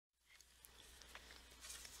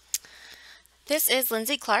This is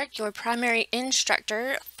Lindsay Clark, your primary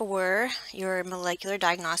instructor for your Molecular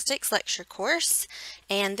Diagnostics lecture course,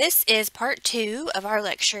 and this is part 2 of our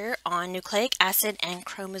lecture on nucleic acid and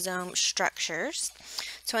chromosome structures.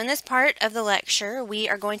 So in this part of the lecture, we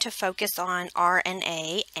are going to focus on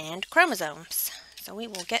RNA and chromosomes. So we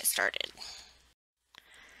will get started.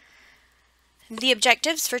 The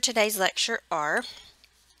objectives for today's lecture are: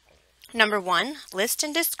 number 1, list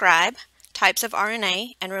and describe types of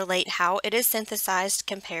RNA and relate how it is synthesized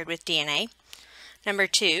compared with DNA. Number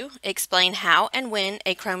 2, explain how and when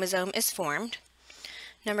a chromosome is formed.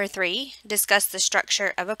 Number 3, discuss the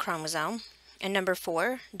structure of a chromosome. And number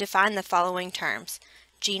 4, define the following terms: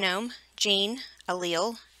 genome, gene,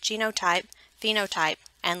 allele, genotype, phenotype,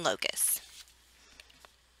 and locus.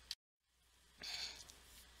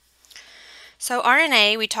 So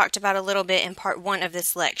RNA we talked about a little bit in part 1 of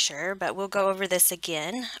this lecture, but we'll go over this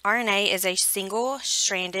again. RNA is a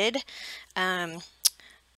single-stranded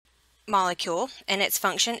molecule, and its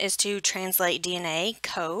function is to translate DNA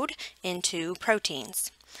code into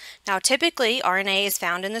proteins. Now typically RNA is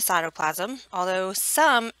found in the cytoplasm, although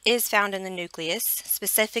some is found in the nucleus,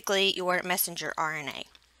 specifically your messenger RNA.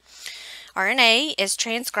 RNA is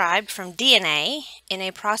transcribed from DNA in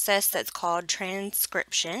a process that's called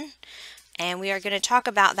transcription, and we are going to talk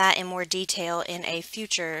about that in more detail in a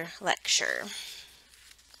future lecture.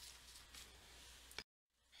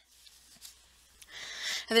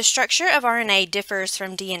 The structure of RNA differs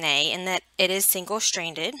from DNA in that it is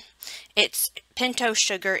single-stranded. Its pentose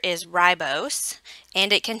sugar is ribose,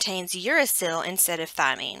 and it contains uracil instead of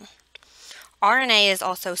thymine. RNA is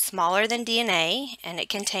also smaller than DNA, and it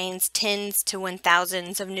contains tens to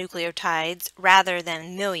 1,000s of nucleotides rather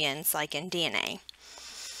than millions like in DNA.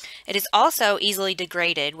 It is also easily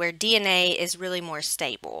degraded, where DNA is really more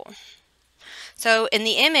stable. So in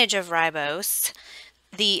the image of ribose,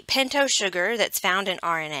 the pentose sugar that's found in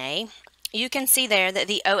RNA, you can see there that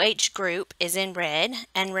the OH group is in red,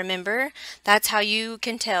 and remember, that's how you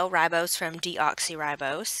can tell ribose from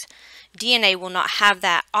deoxyribose. DNA will not have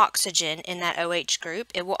that oxygen in that OH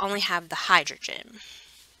group, it will only have the hydrogen.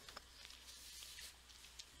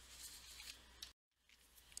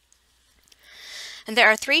 And there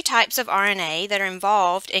are 3 types of RNA that are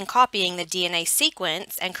involved in copying the DNA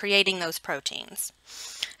sequence and creating those proteins.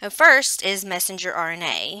 The first is messenger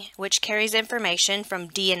RNA, which carries information from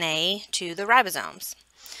DNA to the ribosomes.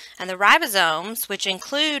 And the ribosomes, which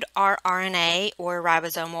include our RNA or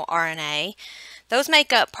ribosomal RNA, those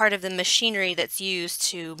make up part of the machinery that's used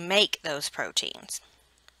to make those proteins.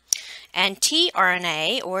 And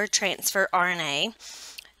tRNA, or transfer RNA,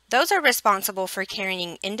 those are responsible for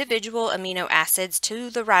carrying individual amino acids to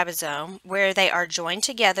the ribosome, where they are joined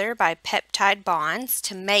together by peptide bonds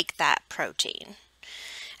to make that protein.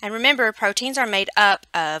 And remember, proteins are made up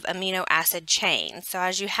of amino acid chains. So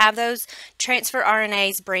as you have those transfer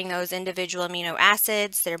RNAs bring those individual amino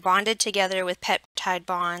acids, they're bonded together with peptide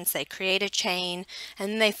bonds, they create a chain,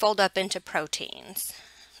 and then they fold up into proteins.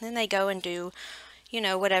 Then they go and do,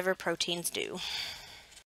 whatever proteins do.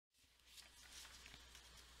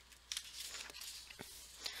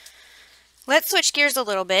 Let's switch gears a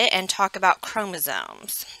little bit and talk about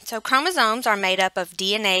chromosomes. So chromosomes are made up of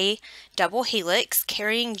DNA double helix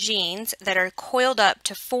carrying genes that are coiled up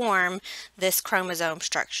to form this chromosome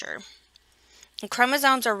structure. And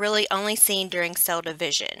chromosomes are really only seen during cell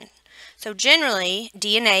division. So generally,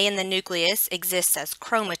 DNA in the nucleus exists as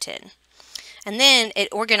chromatin, and then it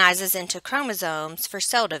organizes into chromosomes for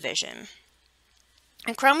cell division.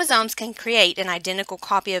 And chromosomes can create an identical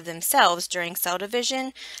copy of themselves during cell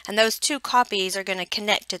division, and those 2 copies are going to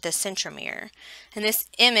connect to the centromere. In this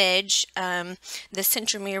image, the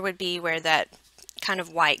centromere would be where that kind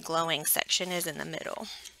of white glowing section is in the middle.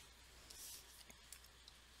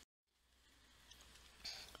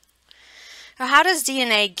 Now, how does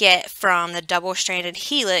DNA get from the double-stranded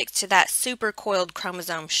helix to that supercoiled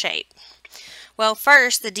chromosome shape? Well,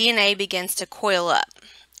 first, the DNA begins to coil up,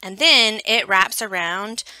 and then it wraps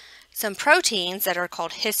around some proteins that are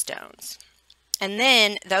called histones. And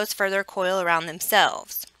then those further coil around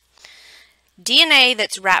themselves. DNA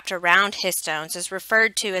that's wrapped around histones is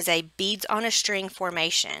referred to as a beads on a string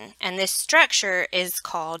formation, and this structure is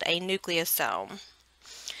called a nucleosome.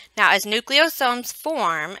 Now, as nucleosomes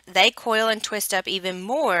form, they coil and twist up even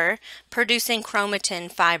more, producing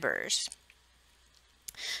chromatin fibers.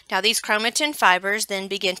 Now these chromatin fibers then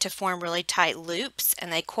begin to form really tight loops,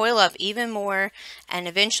 and they coil up even more, and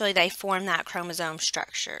eventually they form that chromosome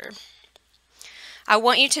structure. I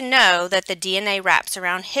want you to know that the DNA wraps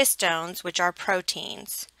around histones, which are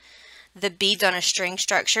proteins. The beads on a string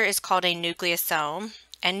structure is called a nucleosome,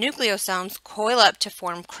 and nucleosomes coil up to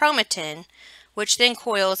form chromatin, which then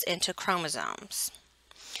coils into chromosomes.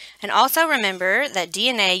 And also remember that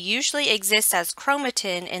DNA usually exists as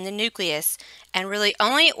chromatin in the nucleus and really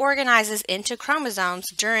only organizes into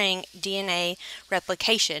chromosomes during DNA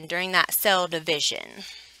replication, during that cell division.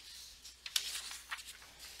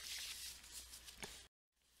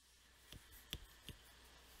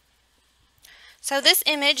 So this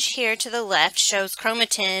image here to the left shows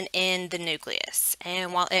chromatin in the nucleus,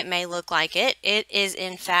 and while it may look like it, it is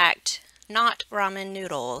in fact not ramen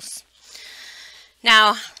noodles.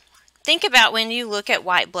 Now, think about when you look at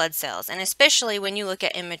white blood cells, and especially when you look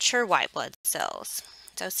at immature white blood cells.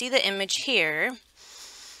 So see the image here.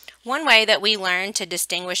 One way that we learn to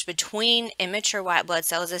distinguish between immature white blood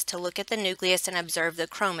cells is to look at the nucleus and observe the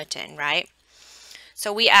chromatin, right?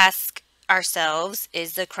 So we ask ourselves,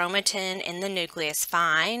 is the chromatin in the nucleus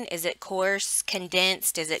fine? Is it coarse,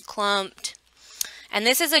 condensed? Is it clumped? And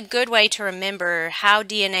this is a good way to remember how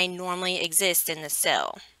DNA normally exists in the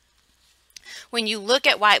cell. When you look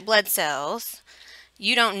at white blood cells,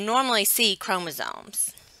 you don't normally see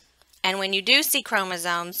chromosomes. And when you do see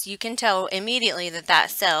chromosomes, you can tell immediately that that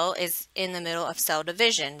cell is in the middle of cell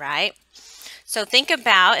division, right? So think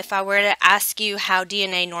about, if I were to ask you how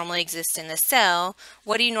DNA normally exists in the cell,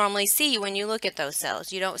 what do you normally see when you look at those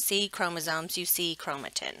cells? You don't see chromosomes, you see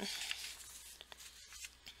chromatin.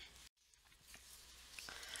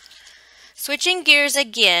 Switching gears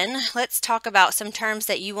again, let's talk about some terms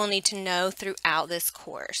that you will need to know throughout this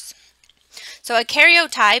course. So a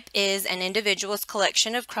karyotype is an individual's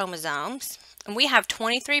collection of chromosomes, and we have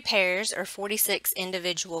 23 pairs or 46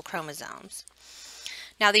 individual chromosomes.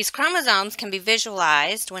 Now these chromosomes can be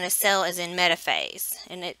visualized when a cell is in metaphase,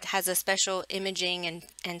 and it has a special imaging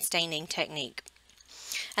and staining technique.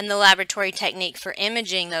 And the laboratory technique for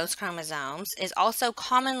imaging those chromosomes is also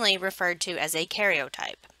commonly referred to as a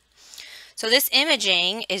karyotype. So this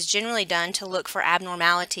imaging is generally done to look for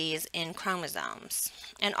abnormalities in chromosomes.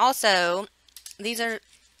 And also, these are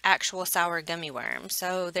actual sour gummy worms.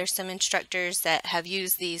 So there's some instructors that have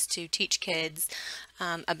used these to teach kids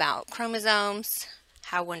about chromosomes.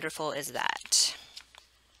 How wonderful is that?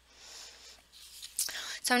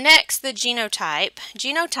 So next, the genotype.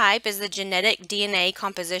 Genotype is the genetic DNA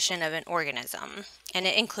composition of an organism, and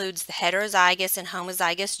it includes the heterozygous and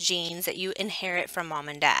homozygous genes that you inherit from mom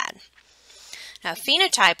and dad. Now,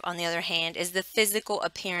 phenotype, on the other hand, is the physical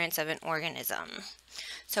appearance of an organism.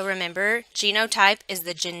 So remember, genotype is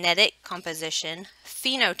the genetic composition,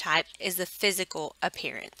 phenotype is the physical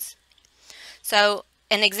appearance. So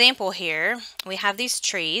an example here, we have these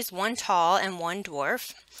trees, one tall and one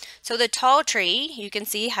dwarf. So the tall tree, you can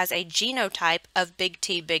see, has a genotype of big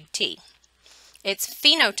T, big T. Its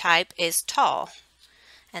phenotype is tall.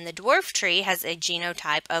 And the dwarf tree has a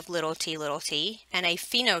genotype of little t, and a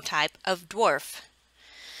phenotype of dwarf.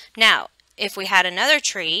 Now, if we had another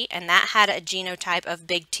tree and that had a genotype of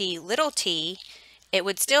big T, little t, it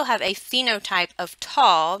would still have a phenotype of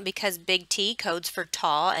tall because big T codes for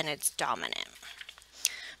tall and it's dominant.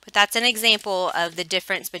 But that's an example of the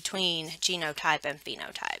difference between genotype and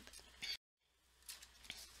phenotype.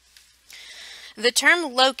 The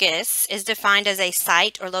term locus is defined as a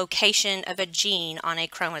site or location of a gene on a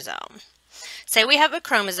chromosome. Say we have a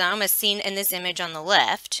chromosome as seen in this image on the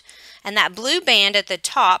left, and that blue band at the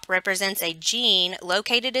top represents a gene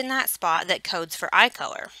located in that spot that codes for eye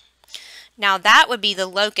color. Now that would be the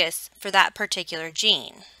locus for that particular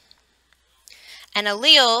gene. An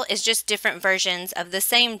allele is just different versions of the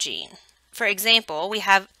same gene. For example, we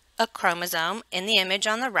have a chromosome in the image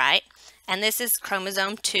on the right, and this is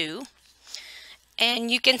chromosome 2.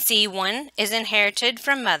 And you can see one is inherited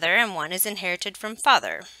from mother and one is inherited from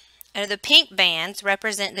father. And the pink bands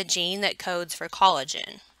represent the gene that codes for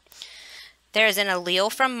collagen. There is an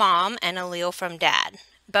allele from mom and an allele from dad.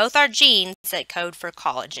 Both are genes that code for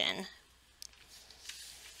collagen.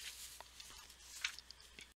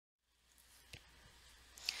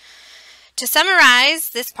 To summarize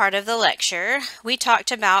this part of the lecture, we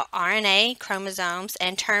talked about RNA, chromosomes,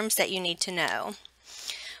 and terms that you need to know.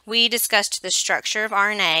 We discussed the structure of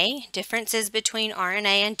RNA, differences between RNA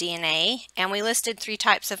and DNA, and we listed 3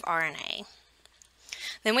 types of RNA.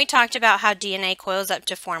 Then we talked about how DNA coils up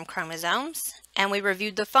to form chromosomes, and we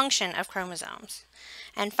reviewed the function of chromosomes.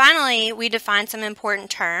 And finally, we defined some important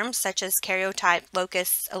terms such as karyotype,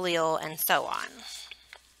 locus, allele, and so on.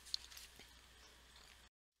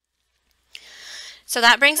 So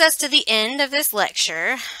that brings us to the end of this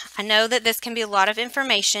lecture. I know that this can be a lot of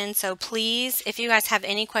information, so please, if you guys have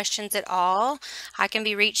any questions at all, I can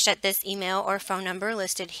be reached at this email or phone number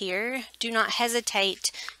listed here. Do not hesitate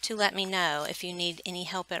to let me know if you need any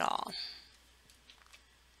help at all.